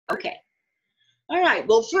Okay. All right.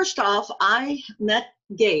 Well, first off, I met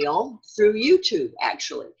Gail through YouTube,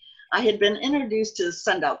 actually. I had been introduced to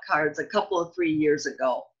send out cards a couple of 3 years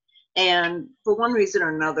ago. And for one reason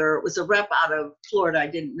or another, it was a rep out of Florida I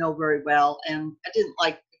didn't know very well. And I didn't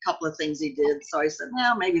like a couple of things he did. So I said,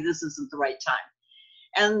 well, maybe this isn't the right time.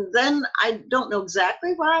 And then I don't know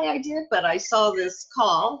exactly why I did, but I saw this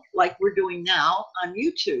call like we're doing now on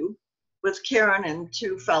YouTube with Karen and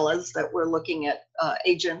two fellas that were looking at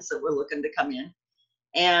agents that were looking to come in.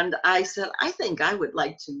 And I said, I think I would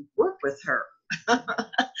like to work with her.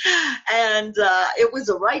 And it was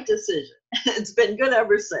a right decision. It's been good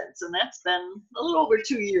ever since. And that's been a little over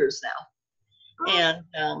 2 years now.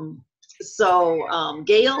 And so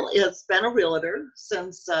Gail has been a realtor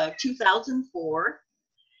since 2004.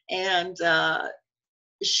 And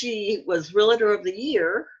she was Realtor of the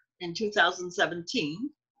Year in 2017.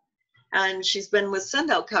 And she's been with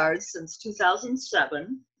Send Out Cards since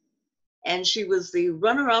 2007. And she was the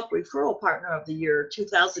runner-up referral partner of the year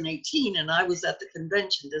 2018. And I was at the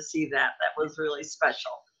convention to see that. That was really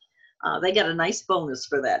special. They got a nice bonus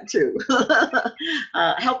for that too.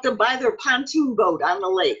 Helped them buy their pontoon boat on the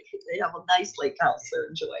lake. They have a nice lake house they're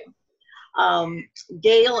enjoying.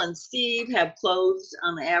 Gail and Steve have closed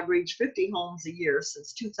on average 50 homes a year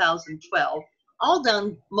since 2012, all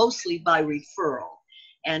done mostly by referral.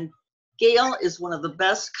 And Gail is one of the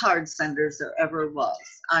best card senders there ever was.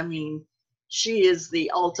 I mean, she is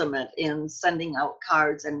the ultimate in sending out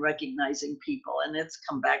cards and recognizing people, and it's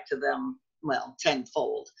come back to them, well,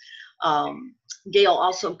 tenfold. Gail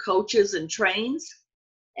also coaches and trains,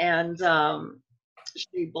 and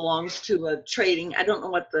she belongs to a trading, I don't know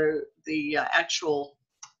what the actual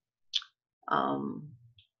well,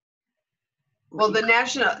 the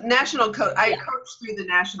national coach, I coach through the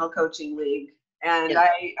National Coaching League, and yeah.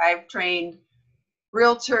 I've trained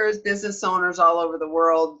realtors, business owners all over the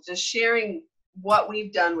world, just sharing what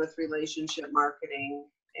we've done with relationship marketing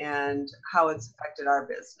and how it's affected our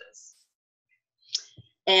business.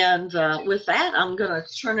 And with that, I'm going to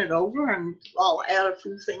turn it over, and I'll add a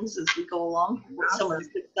few things as we go along with some of the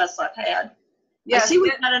success I've had. Yes, I see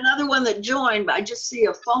we've got another one that joined, but I just see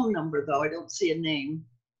a phone number, though. I don't see a name.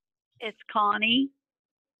 It's Connie.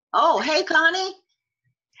 Oh, hey, Connie.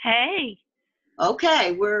 Hey.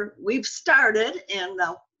 Okay, we've started, and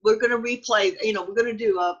we're going to replay. You know, we're going to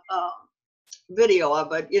do a video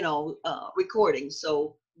of it. You know, recording.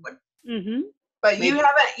 So what? Mm-hmm. But maybe.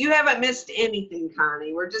 you haven't missed anything,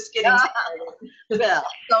 Connie. We're just getting started. Well,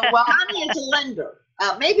 so Connie is a lender.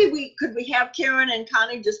 Maybe we have Karen and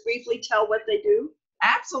Connie just briefly tell what they do?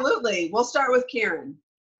 Absolutely. We'll start with Karen.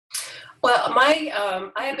 Well,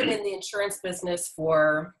 I have been in the insurance business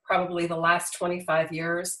for probably the last 25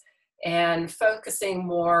 years and focusing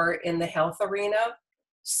more in the health arena.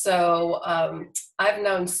 So I've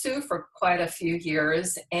known Sue for quite a few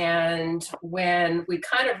years, and when we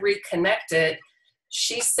kind of reconnected,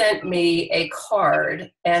 she sent me a card,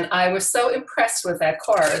 and I was so impressed with that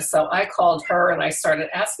card. So I called her and I started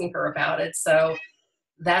asking her about it. So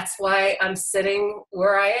that's why I'm sitting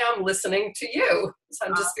where I am listening to you. So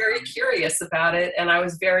I'm just very curious about it. And I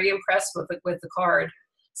was very impressed with the card.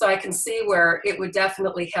 So I can see where it would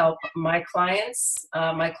definitely help my clients,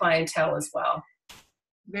 my clientele as well.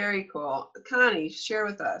 Very cool. Connie, share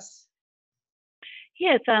with us.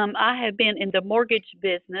 Yes, I have been in the mortgage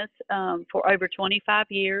business for over 25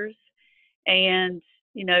 years. And,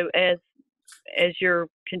 you know, as you're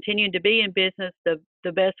continuing to be in business,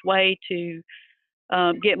 the best way to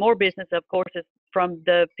get more business, of course, is from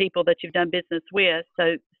the people that you've done business with.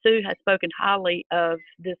 So Sue has spoken highly of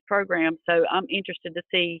this program. So I'm interested to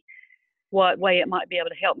see what way it might be able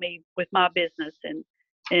to help me with my business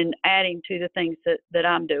and adding to the things that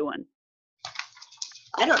I'm doing.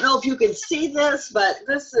 I don't know if you can see this, but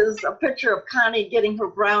this is a picture of Connie getting her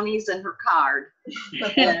brownies and her card.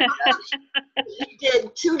 And, she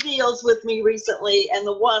did 2 deals with me recently, and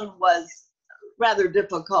the one was rather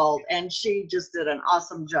difficult, and she just did an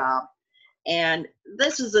awesome job. And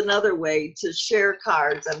this is another way to share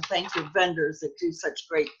cards and thank your vendors that do such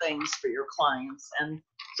great things for your clients. And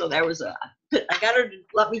so there was I got her to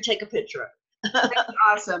let me take a picture of it. That's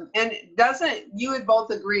awesome. And you would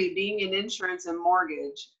both agree, being in insurance and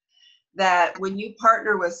mortgage, that when you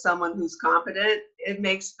partner with someone who's competent, it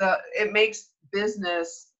makes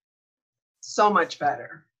business so much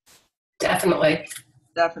better. Definitely.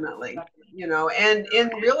 You know, and in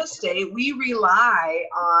real estate, we rely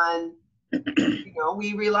on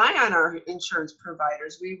our insurance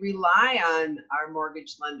providers. We rely on our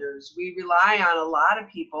mortgage lenders. We rely on a lot of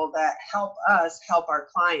people that help us help our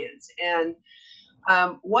clients. And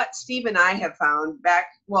what Steve and I have found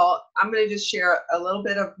I'm going to just share a little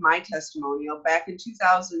bit of my testimonial. Back in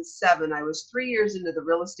 2007, I was 3 years into the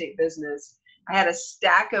real estate business. I had a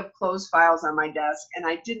stack of closed files on my desk, and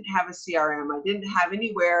I didn't have a CRM. I didn't have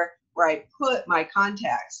anywhere where I put my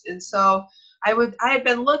contacts. And so I had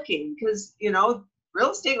been looking because,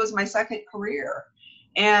 real estate was my second career.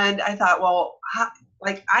 And I thought, well,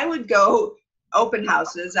 I would go open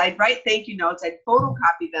houses, I'd write thank you notes, I'd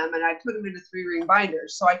photocopy them, and I'd put them into 3-ring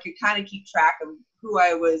binders so I could kind of keep track of who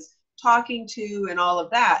I was talking to and all of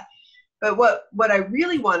that. But what I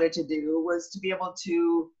really wanted to do was to be able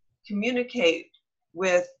to communicate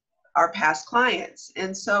with our past clients.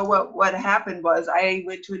 And so what happened was I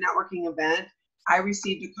went to a networking event. I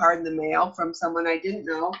received a card in the mail from someone I didn't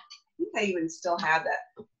know. I think I even still have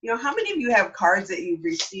that. How many of you have cards that you've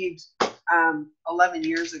received 11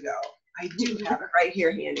 years ago? I do have it right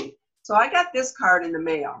here handy. So I got this card in the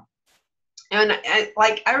mail. And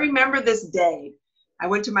I remember this day. I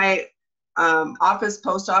went to my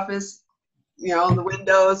post office, in the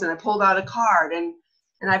windows, and I pulled out a card. And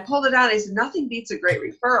I pulled it out. And I said, nothing beats a great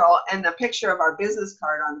referral, and a picture of our business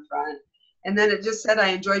card on the front. And then it just said, I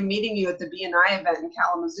enjoyed meeting you at the B&I event in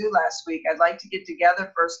Kalamazoo last week. I'd like to get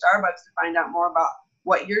together for a Starbucks to find out more about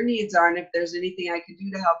what your needs are and if there's anything I can do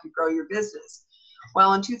to help you grow your business.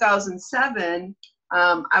 Well, in 2007,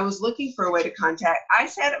 I was looking for a way to contact. I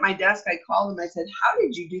sat at my desk. I called him. I said, how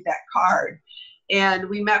did you do that card? And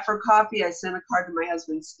we met for coffee. I sent a card to my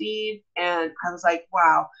husband, Steve. And I was like,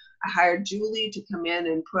 wow. I hired Julie to come in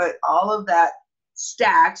and put all of that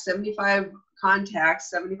stack, 75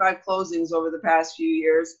 contacts, 75 closings over the past few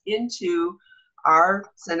years, into our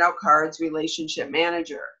Send Out Cards relationship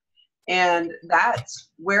manager. And that's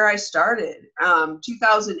where I started.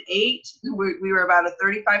 2008, we were about a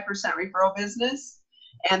 35% referral business.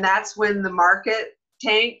 And that's when the market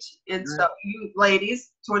tanked. And so you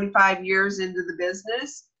ladies, 25 years into the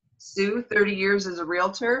business, Sue, 30 years as a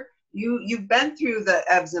realtor, you've been through the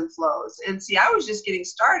ebbs and flows. And see, I was just getting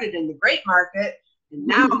started in the great market, and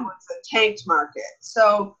now it's a tanked market.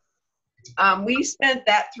 So we spent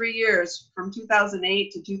that 3 years from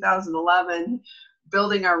 2008 to 2011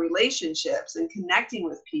 building our relationships and connecting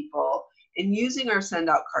with people and using our Send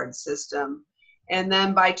Out Card system. And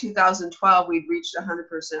then by 2012, we'd reached 100%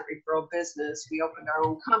 referral business. We opened our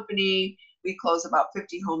own company. We close about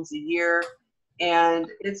 50 homes a year. And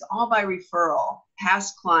it's all by referral,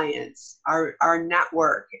 past clients, our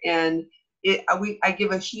network. And I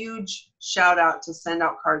give a huge shout out to Send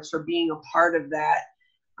Out Cards for being a part of that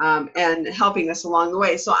and helping us along the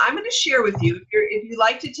way. So I'm going to share with you, if you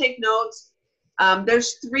like to take notes,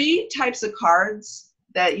 there's 3 types of cards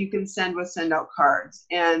that you can send with Send Out Cards.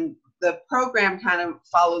 And the program kind of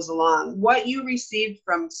follows along. What you received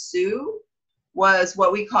from Sue was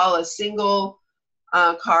what we call a single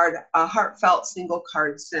card, a heartfelt single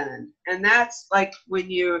card send. And that's like when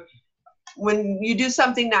you do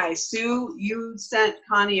something nice. Sue, you sent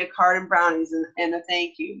Connie a card and brownies and a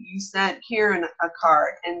thank you. You sent Karen a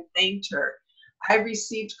card and thanked her. I've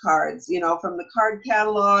received cards, from the card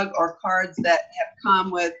catalog, or cards that have come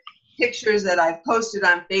with pictures that I've posted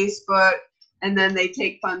on Facebook, and then they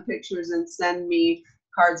take fun pictures and send me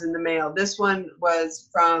cards in the mail. This one was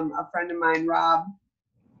from a friend of mine, Rob.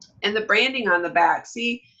 And the branding on the back.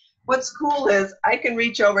 See, what's cool is I can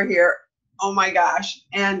reach over here. Oh my gosh.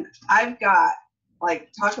 And I've got,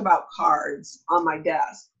 talk about cards on my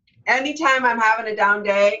desk. Anytime I'm having a down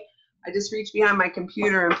day, I just reach behind my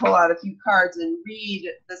computer and pull out a few cards and read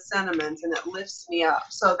the sentiments, and it lifts me up.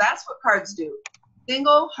 So that's what cards do.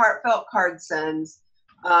 Single heartfelt card sends.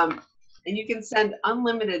 And you can send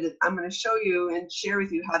unlimited. I'm going to show you and share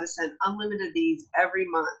with you how to send unlimited of these every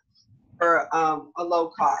month for a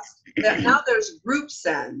low cost. Now there's group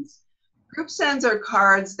sends. Group sends are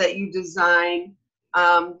cards that you design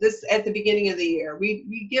this at the beginning of the year.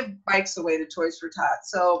 We give bikes away to Toys for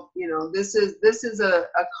Tots. So, this is a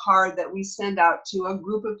card that we send out to a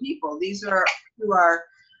group of people. These are who are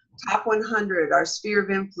top 100, our sphere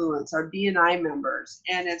of influence, our B&I members.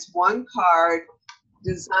 And it's one card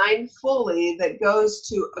designed fully that goes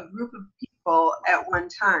to a group of people at one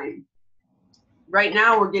time. Right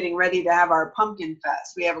now we're getting ready to have our Pumpkin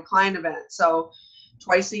Fest. We have a client event, so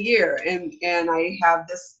twice a year. And I have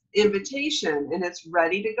this invitation, and it's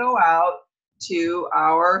ready to go out to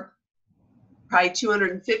our probably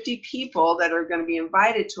 250 people that are going to be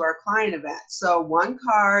invited to our client event. So one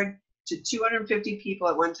card to 250 people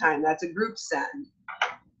at one time. That's a group send.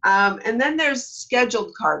 And then there's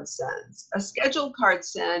scheduled card sends. A scheduled card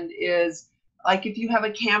send is like if you have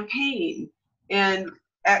a campaign, and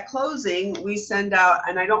at closing we send out,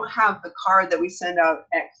 and I don't have the card that we send out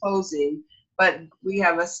at closing, but we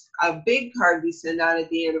have a big card we send out at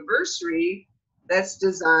the anniversary that's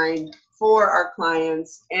designed for our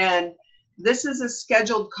clients. And this is a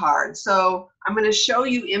scheduled card. So I'm going to show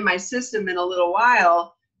you in my system in a little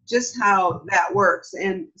while just how that works.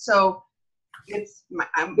 And so it's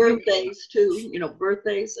birthdays too, you know,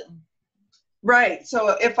 birthdays. And right.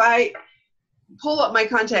 So if I pull up my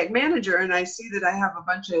contact manager and I see that I have a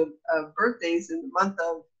bunch of birthdays in the month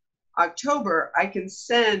of October, I can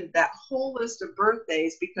send that whole list of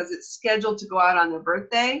birthdays because it's scheduled to go out on their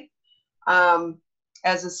birthday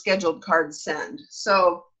as a scheduled card send.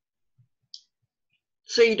 So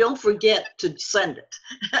you don't forget to send it.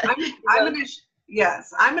 I'm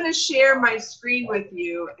going to share my screen with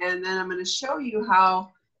you, and then I'm going to show you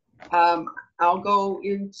how I'll go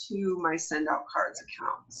into my send out cards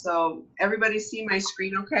account. So everybody see my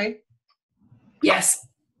screen okay? Yes.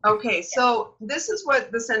 Okay, so this is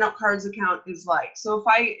what the send out cards account is like. So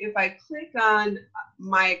if I click on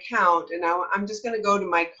my account, and I'm just going to go to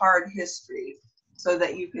my card history so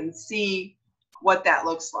that you can see what that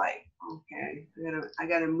looks like. Okay, I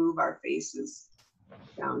gotta move our faces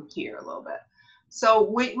down here a little bit. So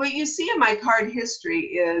what you see in my card history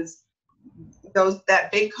is that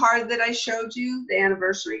big card that I showed you, the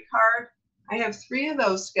anniversary card. I have 3 of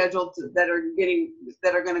those scheduled that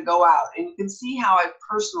are going to go out, and you can see how I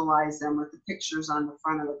personalize them with the pictures on the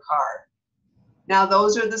front of the card. Now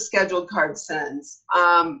those are the scheduled card sends.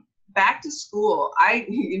 Back to school,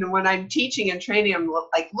 when I'm teaching and training, I'm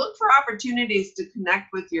like, look for opportunities to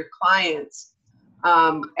connect with your clients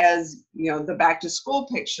as the back to school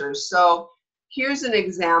pictures. So here's an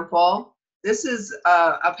example. This is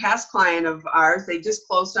a past client of ours. They just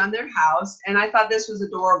closed on their house, and I thought this was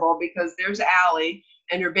adorable because there's Allie,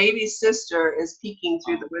 and her baby sister is peeking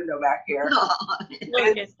through the window back here.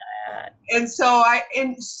 Look at that. And so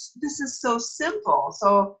this is so simple.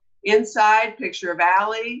 So inside, picture of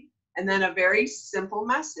Allie, and then a very simple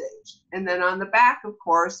message. And then on the back, of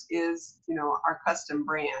course, is our custom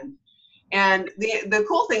brand. And the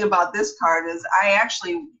cool thing about this card is I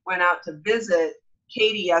actually went out to visit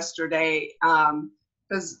Katie yesterday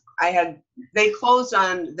because they closed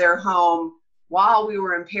on their home while we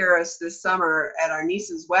were in Paris this summer at our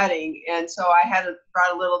niece's wedding. And so I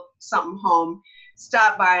brought a little something home,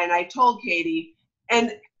 stopped by, and I told Katie,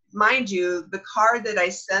 and mind you, the card that I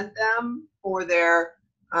sent them for their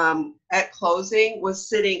at closing was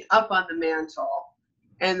sitting up on the mantle.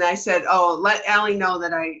 And I said, oh, let Allie know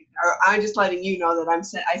that I'm just letting you know that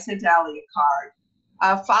I sent Allie a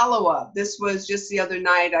card. Follow up. This was just the other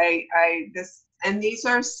night. And these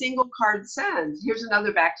are single card sends. Here's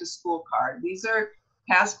another back to school card. These are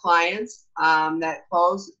past clients that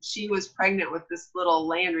closed. She was pregnant with this little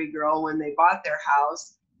Landry girl when they bought their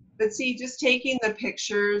house. But see, just taking the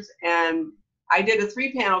pictures, and I did a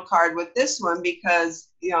 3-panel card with this one because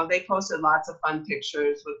they posted lots of fun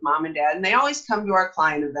pictures with mom and dad, and they always come to our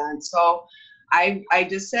client events. So I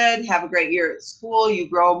just said, have a great year at school. You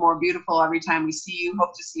grow more beautiful every time we see you.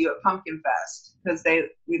 Hope to see you at Pumpkin Fest, because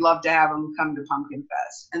we love to have them come to Pumpkin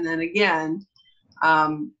Fest. And then again,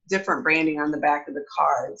 different branding on the back of the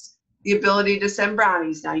cards. The ability to send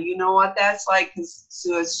brownies. Now you know what that's like because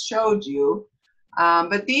Sue has showed you.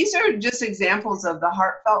 But these are just examples of the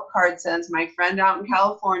heartfelt card sends. My friend out in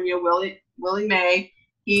California, Willie May,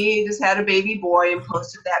 he just had a baby boy and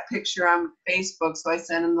posted that picture on Facebook. So I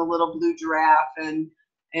sent him the little blue giraffe and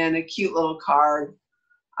a cute little card.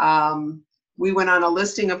 We went on a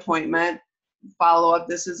listing appointment, follow up.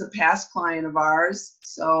 This is a past client of ours.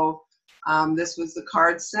 So this was the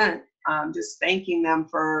card sent, just thanking them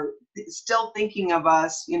for still thinking of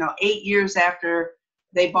us, 8 years after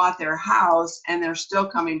they bought their house, and they're still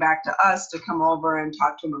coming back to us to come over and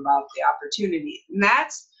talk to them about the opportunity. And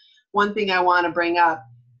that's one thing I want to bring up.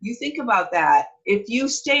 You think about that. If you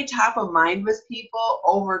stay top of mind with people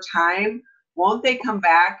over time, won't they come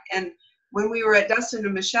back? And when we were at Dustin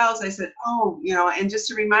and Michelle's, I said, and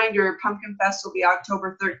just a reminder, Pumpkin Fest will be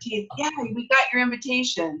October 13th. Yeah, we got your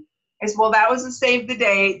invitation. I said, well, that was a save the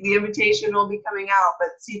date. The invitation will be coming out. But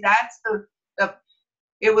see, that's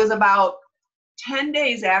it was about 10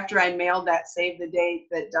 days after I mailed that save the date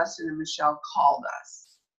that Dustin and Michelle called us.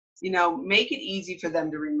 Make it easy for them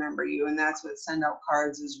to remember you, and that's what send out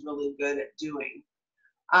cards is really good at doing.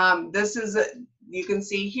 You can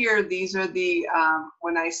see here, these are the,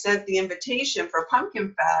 when I sent the invitation for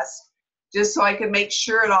Pumpkin Fest, just so I could make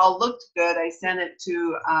sure it all looked good, I sent it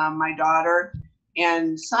to my daughter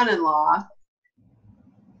and son-in-law,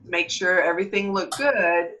 make sure everything looked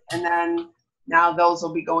good, and then now those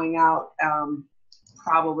will be going out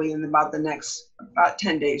probably in about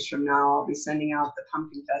 10 days from now. I'll be sending out the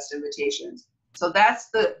Pumpkin Fest invitations. So that's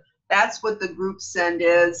That's what the group send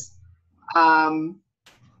is. And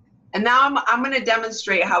now I'm going to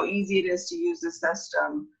demonstrate how easy it is to use the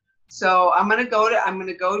system. So I'm going to go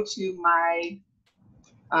to my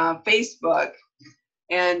Facebook,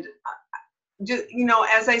 and just, you know,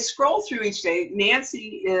 as I scroll through each day,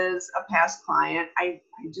 Nancy is a past client. I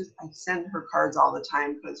send her cards all the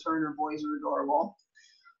time because her and her boys are adorable.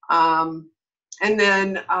 And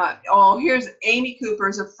then, oh, here's Amy Cooper,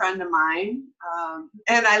 is a friend of mine.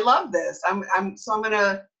 And I love this. So I'm going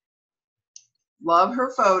to love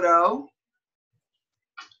her photo.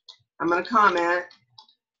 I'm going to comment.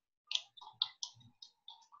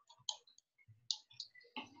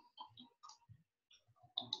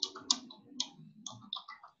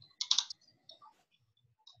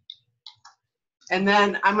 And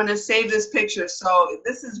then I'm going to save this picture. So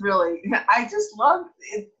this is really, I just love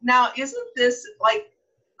it. Now, isn't this like,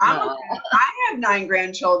 I have 9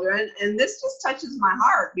 grandchildren, and this just touches my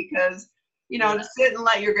heart because, you know, to sit and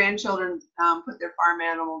let your grandchildren put their farm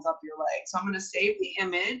animals up your leg. So I'm going to save the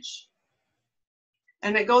image,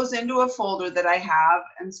 and it goes into a folder that I have.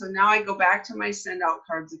 And so now I go back to my Send Out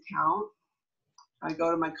Cards account. I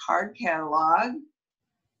go to my card catalog.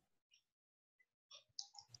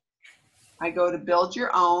 I go to Build Your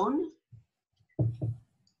Own.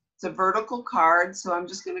 It's a vertical card, so I'm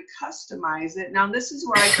just going to customize it. Now this is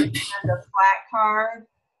where I can send a flat card.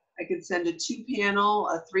 I could send a 2-panel,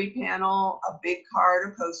 a 3-panel, a big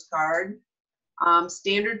card, a postcard.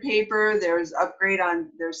 Standard paper, there's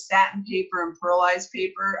there's satin paper and pearlized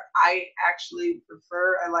paper. I actually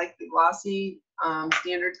I like the glossy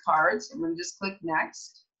standard cards. I'm going to just click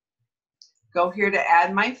Next. Go here to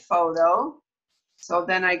add my photo. So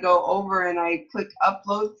then I go over and I click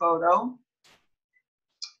Upload Photo.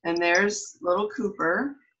 And there's little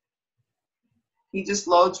Cooper. He just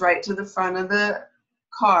loads right to the front of the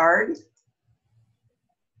card.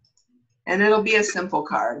 And it'll be a simple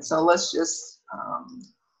card. So let's just,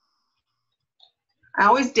 I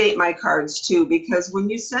always date my cards too, because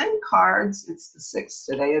when you send cards, it's the 6th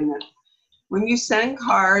today, isn't it? When you send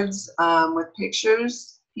cards with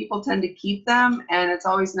pictures, people tend to keep them, and it's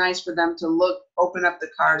always nice for them to open up the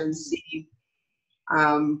card and see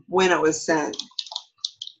when it was sent.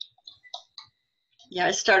 Yeah,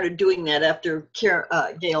 I started doing that after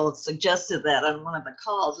Gail suggested that on one of the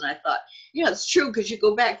calls, and I thought, yeah, it's true, because you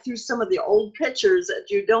go back through some of the old pictures that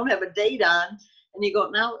you don't have a date on, and you go,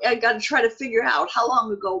 now I got to try to figure out how long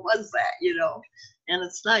ago was that, you know, and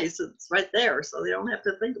it's nice, it's right there, so they don't have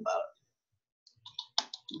to think about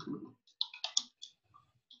it.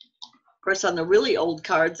 Of course, on the really old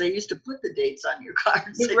cards, they used to put the dates on your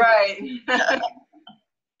cards. Right.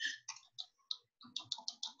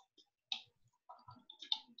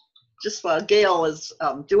 Just while Gail is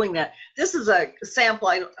doing that, this is a sample.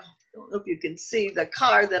 I don't know if you can see the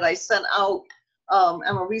card that I sent out on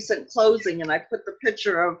a recent closing, and I put the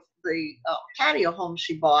picture of the patio home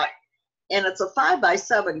she bought, and it's a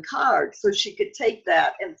 5x7 card, so she could take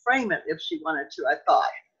that and frame it if she wanted to, I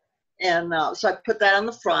thought. And so I put that on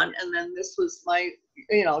the front, and then this was my,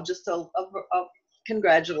 you know, just a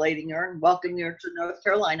congratulating her and welcoming her to North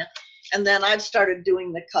Carolina. And then I've started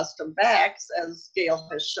doing the custom backs, as Gail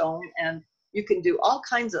has shown, and you can do all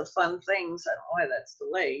kinds of fun things. I don't know why that's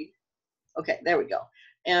delayed. Okay, there we go.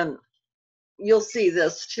 And you'll see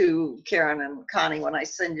this too, Karen and Connie, when I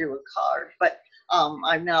send you a card. But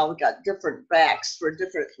I've now got different backs for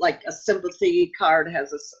different, like a sympathy card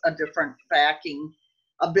has a different backing,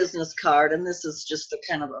 a business card, and this is just a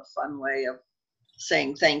kind of a fun way of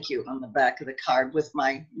saying thank you on the back of the card with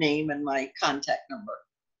my name and my contact number.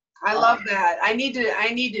 I love that. I need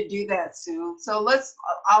to do that, Sue. So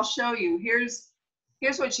I'll show you. Here's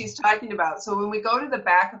what she's talking about. So when we go to the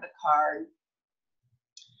back of the card,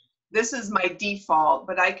 this is my default,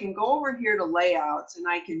 but I can go over here to layouts and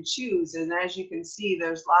I can choose. And as you can see,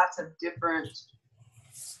 there's lots of different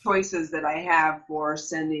choices that I have for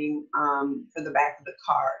sending for the back of the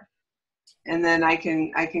card. And then I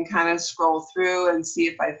can kind of scroll through and see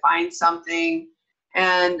if I find something.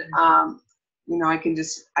 And you know, I can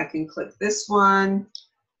click this one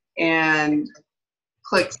and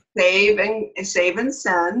click save and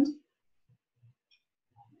send.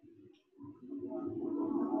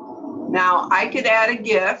 Now I could add a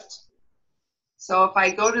gift. So if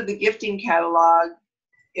I go to the gifting catalog,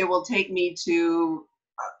 it will take me to,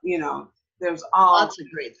 you know, there's lots of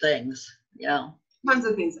great things. Yeah. Tons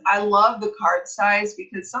of things. I love the card size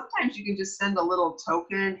because sometimes you can just send a little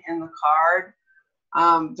token in the card.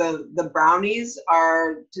 The brownies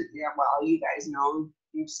are, yeah, well, you guys know,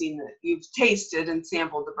 you've seen it, you've tasted and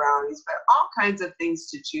sampled the brownies, but all kinds of things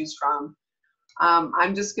to choose from.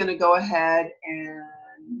 I'm just going to go ahead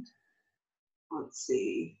and let's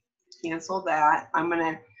see, cancel that. I'm going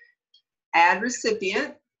to add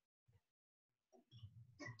recipient.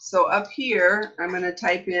 So up here, I'm going to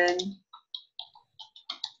type in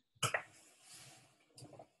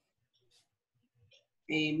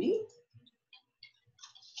Amy.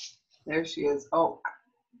 There she is. Oh,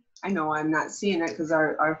 I know I'm not seeing it because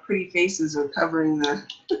our pretty faces are covering the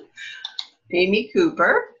Amy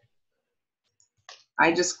Cooper.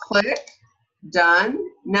 I just click done.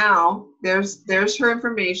 Now there's her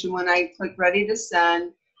information when I click ready to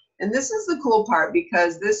send. And this is the cool part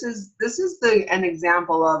because this is an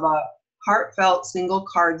example of a heartfelt single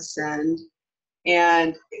card send.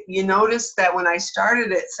 And you notice that when I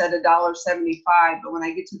started it said $1.75, but when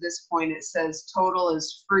I get to this point it says total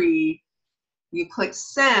is free. You click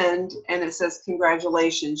send and it says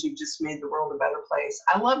congratulations, you've just made the world a better place.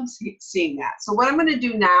 I love seeing that. So what I'm going to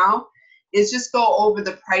do now is just go over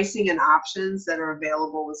the pricing and options that are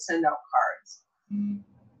available with send out cards.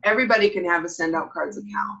 Everybody can have a send out cards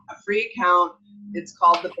account, a free account. It's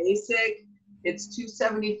called the basic. It's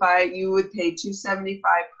 $275. You would pay $275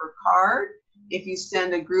 per card. If you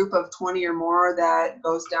send a group of 20 or more, that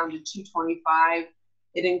goes down to $225.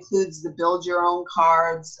 It includes the build your own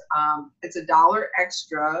cards. It's $1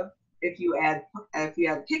 extra if you add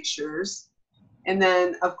pictures. And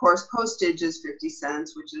then, of course, postage is 50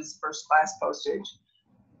 cents, which is first class postage.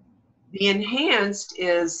 The enhanced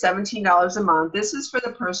is $17 a month. This is for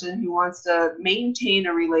the person who wants to maintain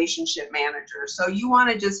a relationship manager. So you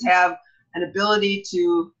want to just have an ability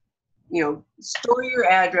to, store your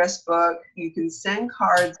address book. You can send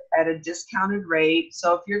cards at a discounted rate.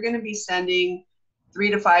 So if you're going to be sending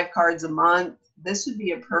 3 to 5 cards a month, this would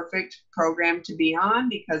be a perfect program to be on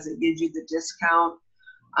because it gives you the discount.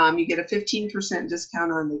 You get a 15%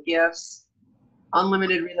 discount on the gifts.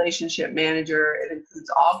 Unlimited relationship manager. It includes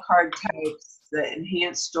all card types, the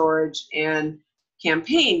enhanced storage, and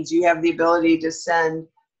campaigns. You have the ability to send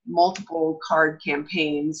multiple card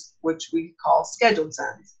campaigns, which we call scheduled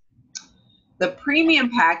sends. The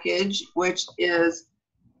premium package, which is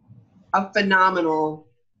a phenomenal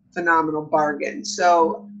bargain.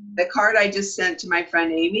 So the card I just sent to my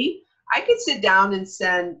friend Amy, I could sit down and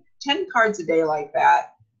send 10 cards a day like that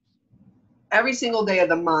every single day of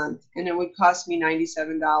the month, and it would cost me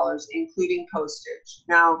 $97, including postage.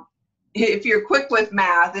 Now, if you're quick with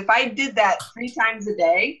math, if I did that 3 times a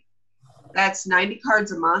day, that's 90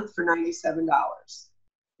 cards a month for $97.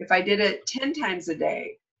 If I did it 10 times a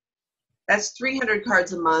day, that's 300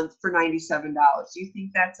 cards a month for $97. Do you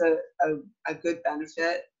think that's a good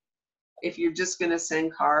benefit if you're just going to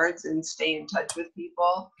send cards and stay in touch with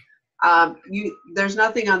people? There's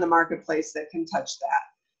nothing on the marketplace that can touch that.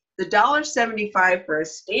 The $1.75 for a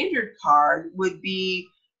standard card would be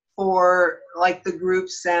for like the group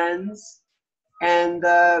sends and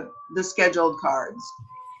the scheduled cards.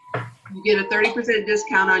 You get a 30%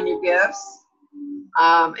 discount on your gifts,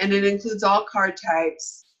 and it includes all card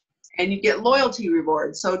types, and you get loyalty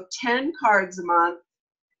rewards. So 10 cards a month,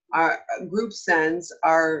 group sends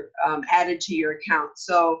are added to your account.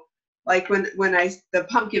 So like when the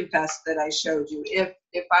Pumpkin Fest that I showed you,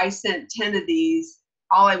 if I sent 10 of these,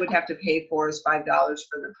 all I would have to pay for is $5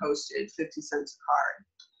 for the postage, 50 cents a card.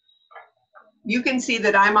 You can see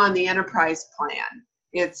that I'm on the enterprise plan.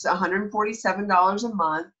 It's $147 a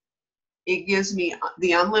month. It gives me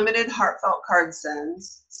the unlimited heartfelt card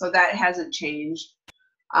sends, so that hasn't changed.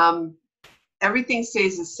 Everything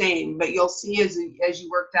stays the same, but you'll see as you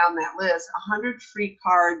work down that list, 100 free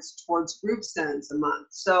cards towards group sends a month.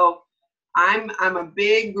 So I'm a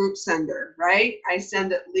big group sender, right? I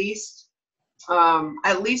send at least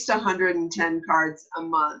 110 cards a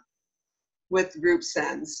month with group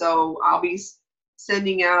sends. So I'll be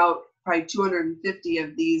sending out probably 250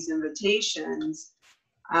 of these invitations.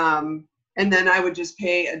 And then I would just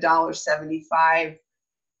pay $1.75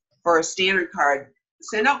 for a standard card.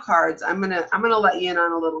 Send out cards, I'm gonna let you in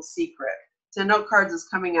on a little secret. Send out cards is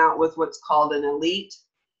coming out with what's called an elite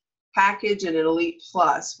package and an elite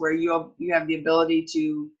plus, where you have the ability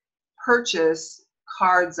to purchase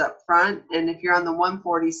cards up front, and if you're on the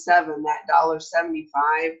 147, that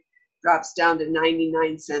 $1.75 drops down to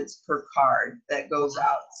 99 cents per card that goes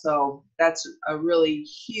out. So that's a really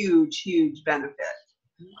huge benefit.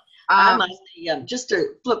 I must just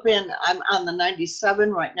to flip in, I'm on the 97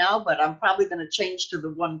 right now, but I'm probably going to change to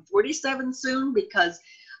the 147 soon because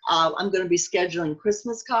I'm going to be scheduling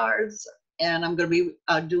Christmas cards, and I'm going to be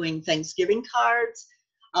doing Thanksgiving cards,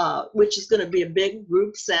 which is going to be a big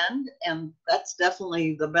group send, and that's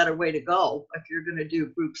definitely the better way to go if you're going to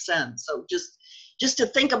do group send. So just to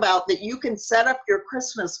think about that, you can set up your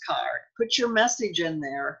Christmas card, put your message in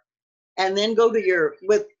there, and then go to your,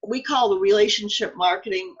 what we call the relationship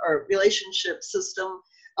marketing or relationship system,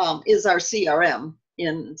 is our CRM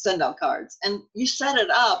in send out cards. And you set it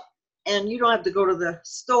up and you don't have to go to the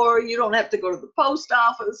store. You don't have to go to the post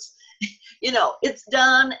office. You know, it's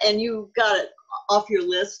done and you got it off your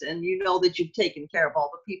list, and you know that you've taken care of all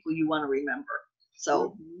the people you want to remember.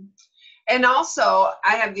 So, and also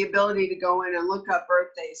I have the ability to go in and look up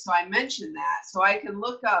birthdays. So I mentioned that, so I can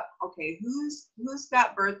look up, okay, who's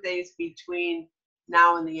got birthdays between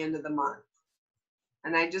now and the end of the month,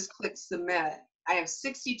 and I just click submit. I have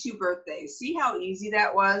 62 birthdays. See how easy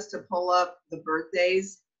that was to pull up the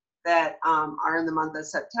birthdays that are in the month of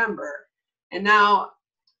September. And now,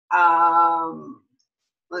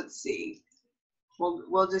 let's see,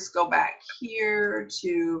 we'll just go back here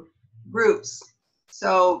to groups.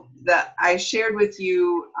 So I shared with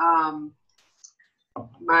you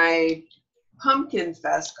my Pumpkin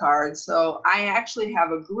Fest card. So I actually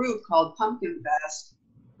have a group called Pumpkin Fest.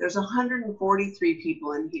 There's 143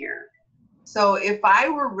 people in here. So if I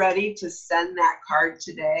were ready to send that card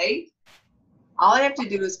today, all I have to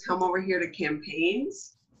do is come over here to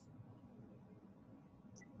campaigns.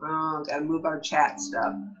 Oh, gotta move our chat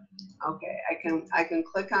stuff. Okay, I can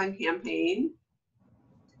click on campaign,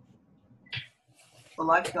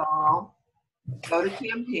 select all, go to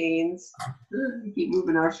campaigns. We keep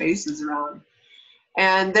moving our faces around.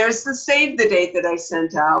 And there's the save the date that I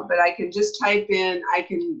sent out, but I can just type in, I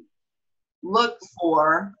can look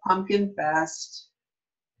for Pumpkin Fest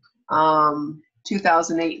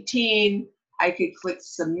 2018. I could click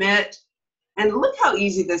submit, and look how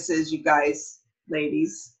easy this is, you guys,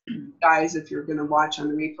 ladies, guys, if you're gonna watch on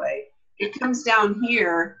the replay. It comes down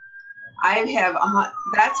here. I have,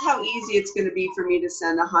 that's how easy it's gonna be for me to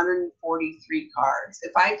send 143 cards.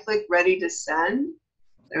 If I click ready to send,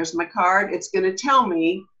 there's my card. It's gonna tell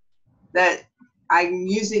me that I'm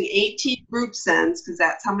using 18 group sends, because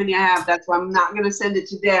that's how many I have. That's why I'm not gonna send it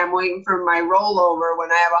today. I'm waiting for my rollover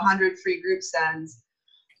when I have 100 free group sends.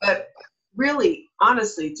 But really,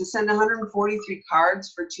 honestly, to send 143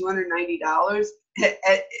 cards for $290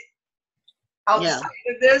 outside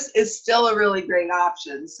of this is still a really great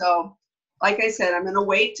option. So, like I said, I'm gonna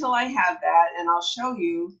wait till I have that, and I'll show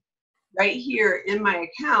you right here in my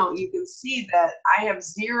account. You can see that I have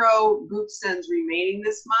 0 group sends remaining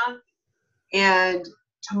this month. And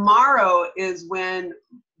tomorrow is when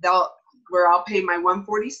I'll pay my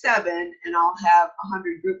 147 and I'll have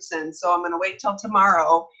 100 group sends. So I'm going to wait till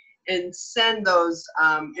tomorrow and send those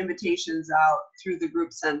invitations out through the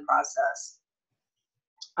group send process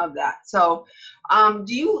of that. So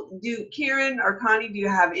do Karen or Connie, do you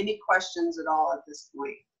have any questions at all at this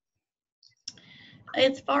point?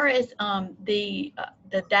 As far as the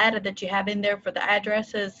data that you have in there for the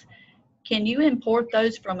addresses, can you import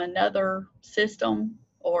those from another system,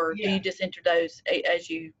 or do you just enter those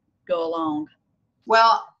as you go along?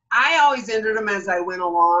 Well, I always entered them as I went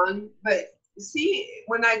along, but see,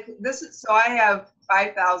 so I have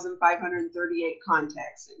 5,538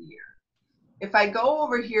 contacts in here. If I go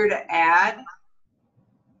over here to add,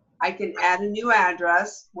 I can add a new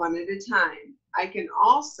address one at a time. I can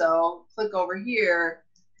also click over here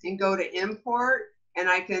and go to import, and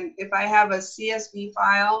I can, if I have a CSV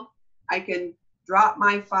file, I can drop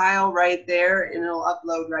my file right there and it'll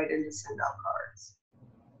upload right into send out cards.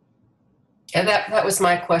 And that was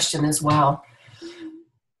my question as well.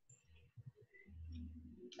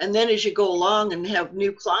 And then as you go along and have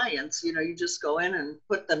new clients, you know, you just go in and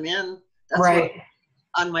put them in. That's right. What,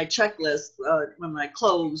 on my checklist when I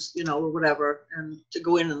close, you know, or whatever, and to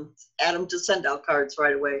go in and add them to send out cards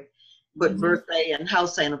right away. Put birthday and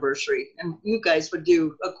house anniversary, and you guys would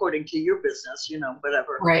do according to your business, you know,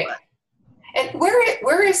 whatever. Right. But, and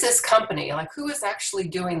where is this company? Like, who is actually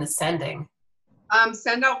doing the sending?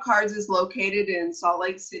 Send Out Cards is located in Salt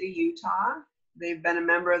Lake City, Utah. They've been a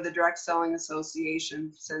member of the Direct Selling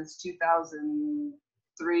Association since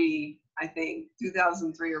 2003, I think,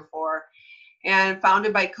 2003 or 4, and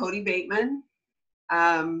founded by Cody Bateman.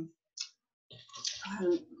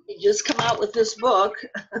 he just come out with this book.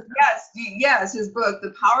 Yes, his book,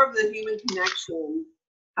 The Power of the Human Connection,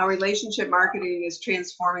 How Relationship Marketing is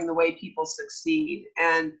Transforming the Way People Succeed.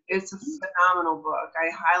 And it's a phenomenal book. I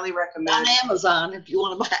highly recommend it. On Amazon, if you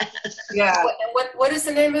want to buy it. Yeah. What is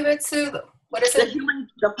the name of it, Sue? What is it?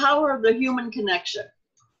 The Power of the Human Connection.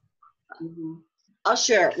 I'll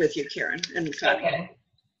share it with you, Karen. Okay.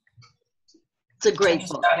 It's a great I'm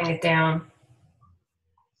just book. jotting it down.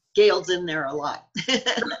 Gail's in there a lot.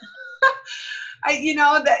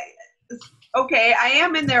 Okay, I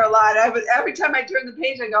am in there a lot. Every time I turn the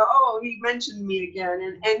page, I go, oh, he mentioned me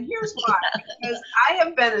again. And here's why. Because I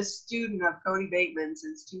have been a student of Cody Bateman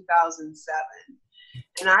since 2007.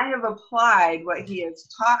 And I have applied what he has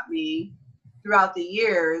taught me throughout the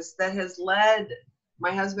years that has led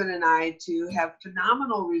my husband and I to have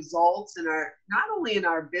phenomenal results in our, not only in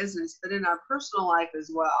our business, but in our personal life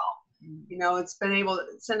as well. You know, it's been able,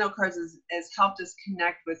 Send Out Cards has helped us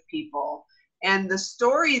connect with people. And the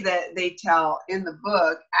story that they tell in the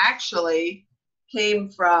book actually came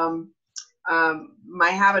from my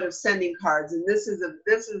habit of sending cards. And this is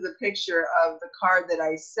a picture of the card that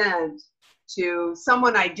I sent to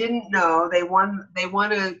someone I didn't know. They won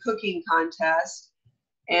a cooking contest.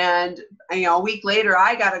 And a week later,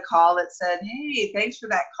 I got a call that said, hey, thanks for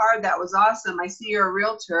that card. That was awesome. I see you're a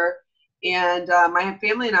realtor. And my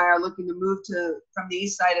family and I are looking to move from the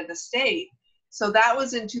east side of the state. So that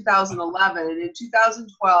was in 2011. In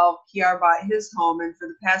 2012, Kiara bought his home. And for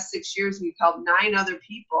the past 6 years, we've helped 9 other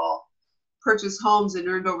people purchase homes and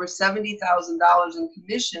earned over $70,000 in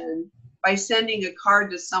commission by sending a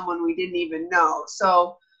card to someone we didn't even know.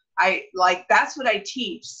 So that's what I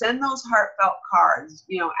teach. Send those heartfelt cards,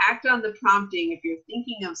 act on the prompting. If you're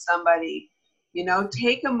thinking of somebody,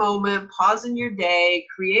 take a moment, pause in your day,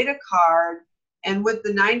 create a card. And with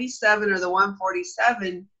the 97 or the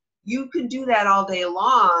 147, you can do that all day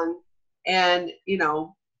long and,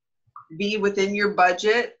 be within your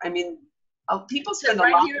budget. I mean, people spend a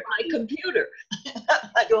lot right here at my computer.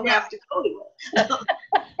 I don't have to go to it.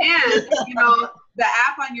 And, the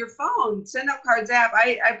app on your phone, Send Out Cards app,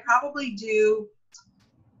 I probably do,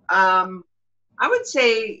 I would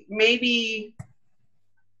say maybe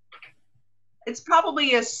it's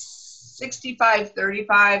probably a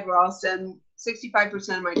 65-35 where I'll send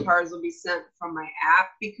 65% of my cards will be sent from my app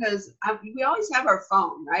because we always have our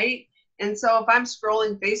phone, right? And so if I'm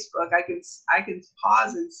scrolling Facebook, I can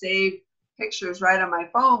pause and save pictures right on my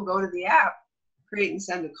phone, go to the app, create and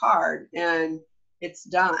send a card, and it's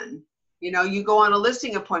done. You go on a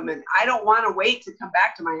listing appointment. I don't want to wait to come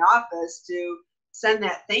back to my office to send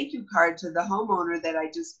that thank you card to the homeowner that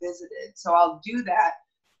I just visited. So I'll do that.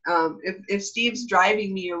 If Steve's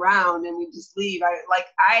driving me around and we just leave,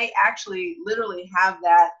 I actually literally have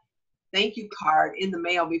that thank you card in the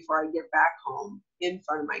mail before I get back home in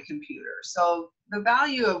front of my computer. So the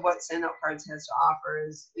value of what Send Out Cards has to offer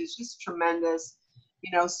is just tremendous.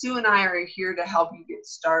 Sue and I are here to help you get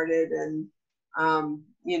started and,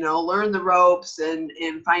 learn the ropes and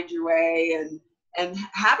find your way and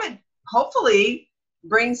have it hopefully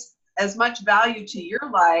brings as much value to your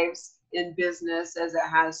lives in business as it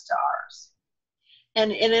has to ours.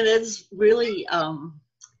 And it is really, to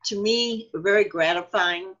me, very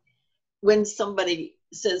gratifying when somebody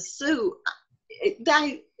says, Sue,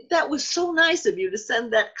 that was so nice of you to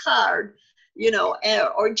send that card,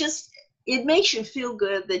 or just, it makes you feel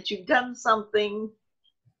good that you've done something,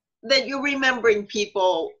 that you're remembering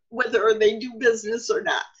people, whether they do business or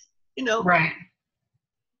not, Right.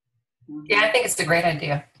 Yeah, I think it's a great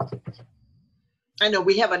idea. I know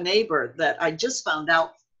we have a neighbor that I just found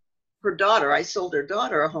out her daughter, I sold her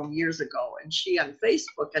daughter a home years ago, and she on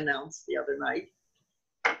Facebook announced the other night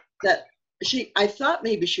that I thought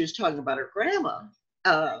maybe she was talking about her grandma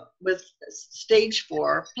with stage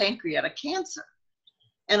 4 pancreatic cancer.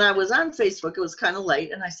 And I was on Facebook, it was kind of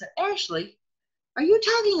late, and I said, Ashley, are you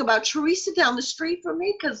talking about Teresa down the street from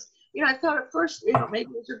me? Because, I thought at first,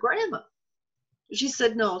 maybe it was her grandma. She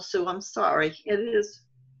said, no, Sue, I'm sorry. It is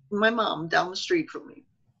my mom down the street from me.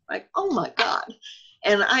 Like, oh my God.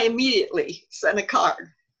 And I immediately sent a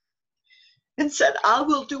card and said, I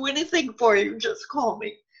will do anything for you, just call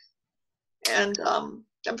me. And I'm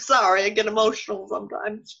sorry, I get emotional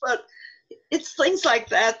sometimes, but it's things like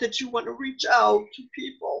that you want to reach out to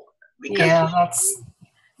people. Because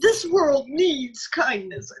this world needs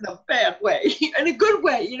kindness in a bad way, in a good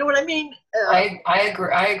way. You know what I mean? I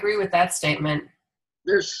agree. I agree with that statement.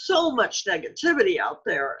 There's so much negativity out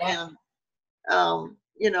there, and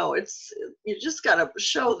you just got to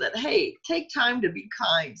show that, hey, take time to be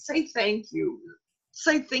kind. Say thank you.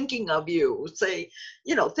 Say thinking of you. Say,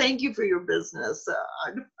 thank you for your business.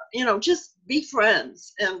 Just be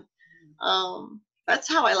friends. And that's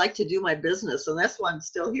how I like to do my business. And that's why I'm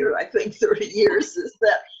still here, I think, 30 years, is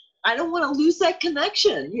that I don't want to lose that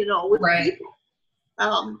connection, with people.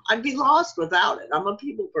 I'd be lost without it. I'm a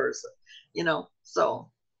people person, so.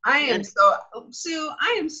 Sue,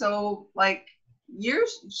 I am so, you're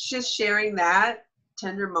just sharing that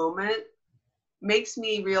tender moment makes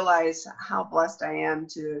me realize how blessed I am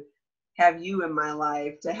to have you in my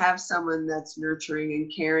life, to have someone that's nurturing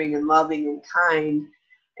and caring and loving and kind.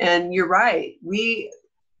 And you're right.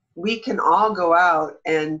 we can all go out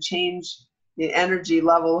and change the energy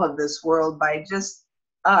level of this world by just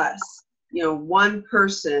us, one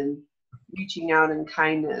person reaching out in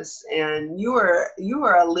kindness. And you are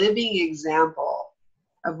a living example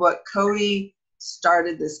of what Cody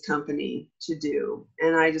started this company to do.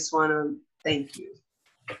 And I just want to thank you.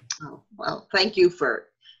 Oh, well, thank you for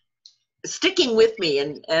sticking with me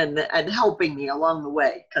and helping me along the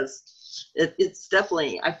way, because it's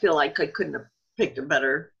definitely, I feel like I couldn't have picked a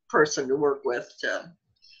better person to work with, to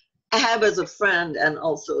have as a friend and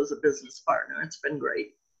also as a business partner. It's been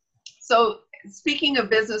great. So speaking of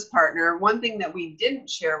business partner, one thing that we didn't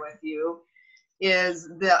share with you is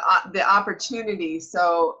the opportunity.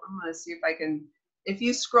 So I'm going to see if I can, if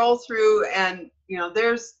you scroll through, and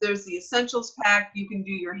there's the essentials pack. You can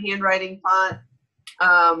do your handwriting font,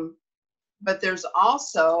 but there's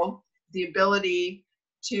also the ability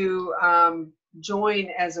to join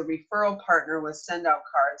as a referral partner with Send Out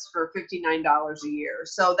Cards for $59 a year.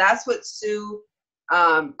 So that's what Sue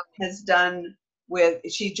has done.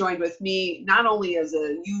 She joined with me not only as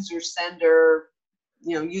a user sender,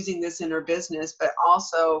 using this in her business, but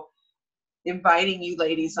also inviting you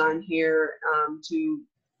ladies on here to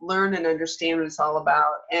learn and understand what it's all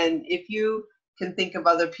about. And if you can think of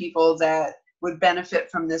other people that would benefit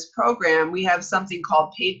from this program, we have something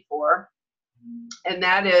called Paid For, and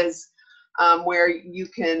that is where you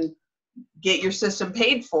can get your system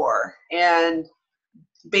paid for. And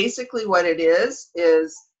basically what it is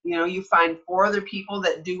you find 4 other people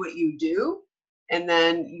that do what you do, and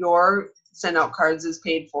then your Send Out Cards is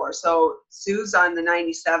paid for. So Sue's on the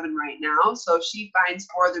 97 right now. So if she finds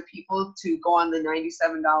 4 other people to go on the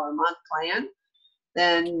 $97 a month plan,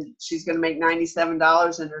 then she's going to make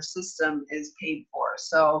 $97 and her system is paid for.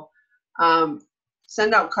 So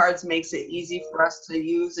Send Out Cards makes it easy for us to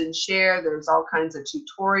use and share. There's all kinds of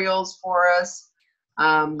tutorials for us,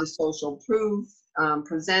 the social proof,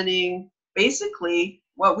 presenting, basically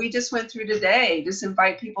what we just went through today. Just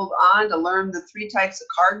invite people on to learn the 3 types of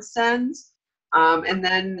card sends, and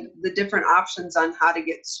then the different options on how to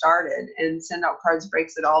get started. And Send Out Cards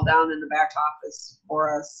breaks it all down in the back office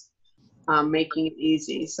for us, making it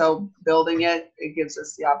easy. So building it gives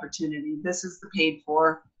us the opportunity. This is the paid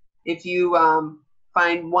for. If you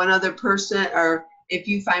find one other person, or if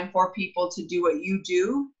you find 4 people to do what you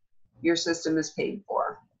do, your system is paid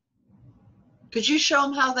for. Could you show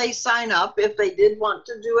them how they sign up if they did want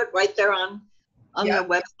to do it right there on Yep.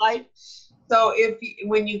 their website? So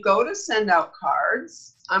when you go to Send Out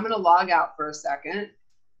Cards, I'm going to log out for a second.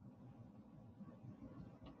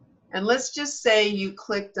 And let's just say you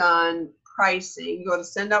clicked on pricing. You go to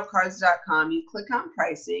sendoutcards.com, you click on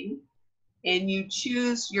pricing, and you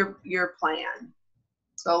choose your plan.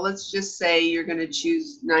 So let's just say you're going to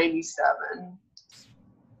choose 97.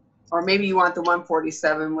 Or maybe you want the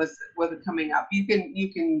 147 with it coming up. You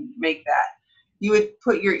can make that. You would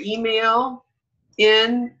put your email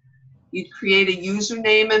in, you'd create a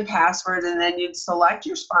username and password, and then you'd select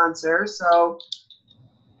your sponsor. So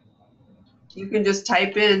you can just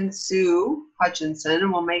type in Sue Hutchinson,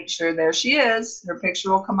 and we'll make sure there she is. Her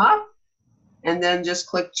picture will come up, and then just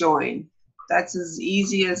click join. That's as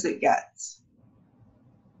easy as it gets.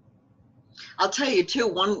 I'll tell you too,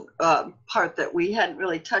 one part that we hadn't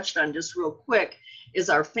really touched on just real quick is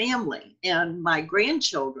our family, and my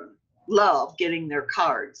grandchildren love getting their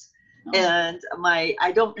cards. Oh. And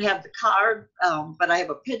I don't have the card, but I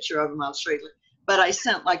have a picture of him. I'll show you. But I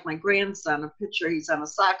sent like my grandson a picture. He's on a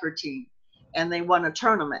soccer team and they won a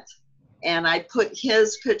tournament. And I put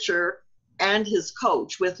his picture and his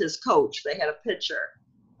coach with his coach. They had a picture.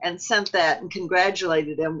 And sent that and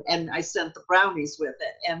congratulated him, and I sent the brownies with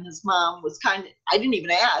it. And his mom was I didn't even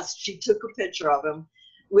ask, she took a picture of him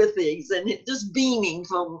with these, and it just beaming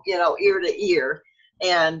from ear to ear.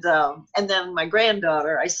 And then my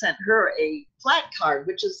granddaughter, I sent her a flat card,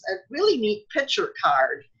 which is a really neat picture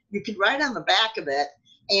card. You could write on the back of it,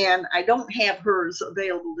 and I don't have hers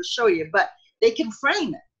available to show you, but they can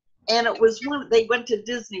frame it. And it was they went to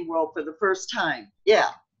Disney World for the first time. Yeah,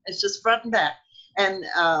 it's just front and back. And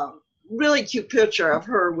really cute picture of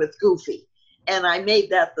her with Goofy. And I made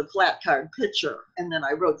that the flat card picture, and then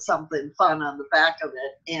I wrote something fun on the back of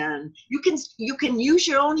it. And you can use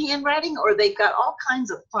your own handwriting, or they've got all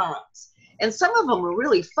kinds of fonts. And some of them are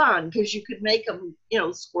really fun because you could make them,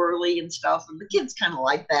 squirrely and stuff, and the kids kind of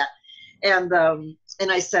like that. And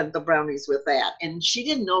I sent the brownies with that, and she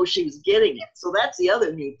didn't know she was getting it. So that's the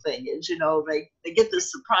other neat thing is, they get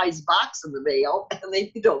this surprise box in the mail, and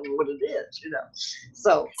they don't know what it is,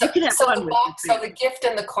 So you can have fun with it. So the gift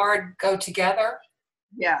and the card go together?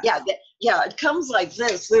 Yeah. Yeah, it comes like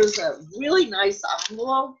this. There's a really nice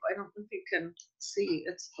envelope. I don't know if you can see,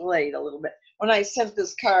 it's delayed a little bit. When I sent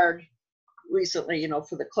this card recently, you know,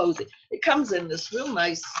 for the closing, it comes in this real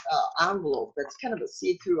nice envelope. That's kind of a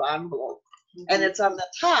see-through envelope. And it's on the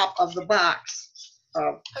top of the box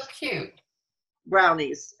of How cute.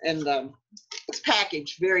 brownies. And it's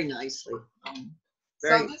packaged very nicely.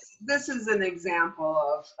 So this is an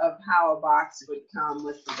example of how a box would come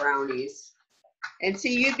with the brownies. And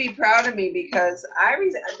see, you'd be proud of me because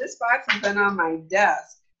this box has been on my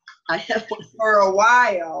desk I have one. for a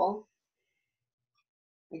while.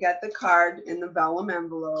 I got the card in the vellum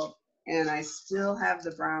envelope, and I still have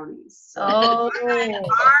the brownies. So Oh, aren't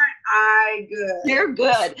I good? You're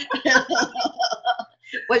good.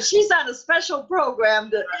 But she's on a special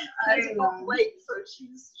program to late, so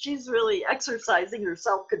she's really exercising her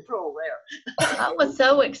self-control there. I was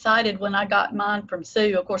so excited when I got mine from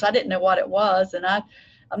Sue. Of course, I didn't know what it was, and I'm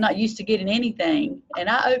not used to getting anything. And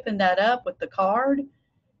I opened that up with the card,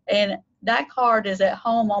 and that card is at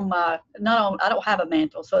home on my, I don't have a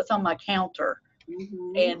mantle, so it's on my counter.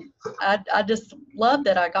 Mm-hmm. And I just loved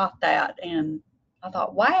that I got that, and I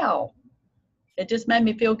thought, wow. It just made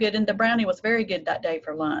me feel good, and the brownie was very good that day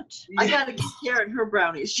for lunch. I gotta give Karen her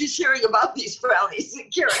brownies. She's hearing about these brownies.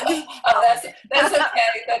 Karen. Oh, that's okay.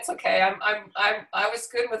 That's okay. I was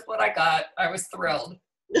good with what I got. I was thrilled.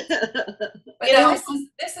 But no,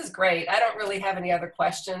 this is great. I don't really have any other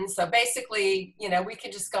questions. So basically, you know, we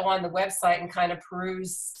could just go on the website and kind of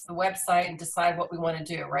peruse the website and decide what we want to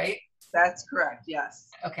do, right? That's correct. Yes.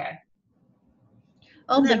 Okay.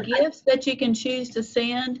 On the gifts that you can choose to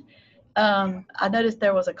send, I noticed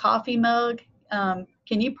there was a coffee mug. Can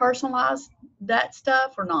you personalize that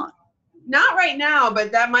stuff or not? Not right now,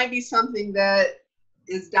 but that might be something that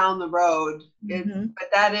is down the road. Mm-hmm.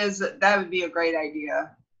 But that would be a great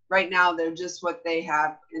idea. Right now, they're just what they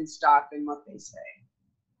have in stock and what they say.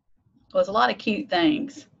 Well, there's a lot of cute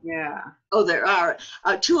things. Yeah. Oh, there are.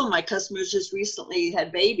 Two of my customers just recently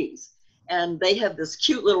had babies, and they have this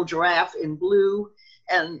cute little giraffe in blue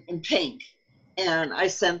and in pink. And I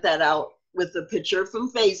sent that out with a picture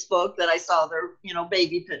from Facebook that I saw their, you know,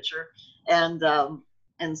 baby picture, and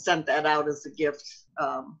sent that out as a gift.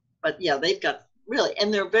 But yeah, they've got really,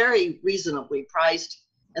 and they're very reasonably priced.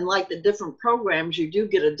 And like the different programs, you do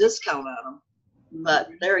get a discount on them.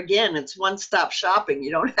 But there again, it's one-stop shopping. You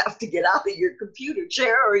don't have to get out of your computer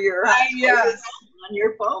chair or your Yes. on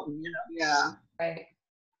your phone, you know. Yeah. Right.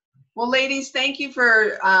 Well, ladies, thank you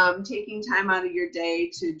for taking time out of your day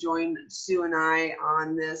to join Sue and I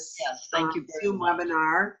on this Yes, thank you very Zoom much.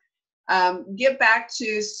 webinar. Get back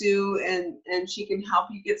to Sue and she can help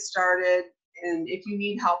you get started. And if you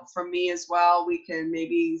need help from me as well, we can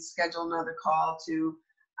maybe schedule another call to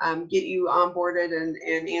get you onboarded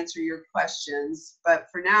and answer your questions. But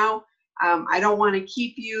for now, I don't want to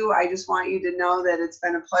keep you. I just want you to know that it's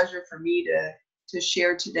been a pleasure for me to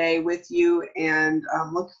share today with you, and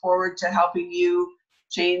look forward to helping you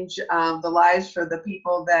change the lives for the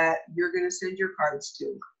people that you're going to send your cards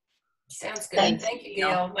to. Sounds good. Thank you,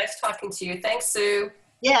 Gail. Nice talking to you. Thanks, Sue.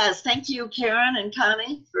 Yes, thank you, Karen and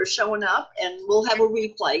Connie, for showing up, and we'll have a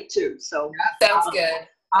replay too. So Sounds good.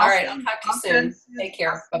 All right, I'll talk to you soon. Take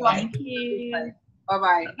care. Bye-bye. Thank you.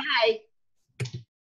 Bye-bye. bye.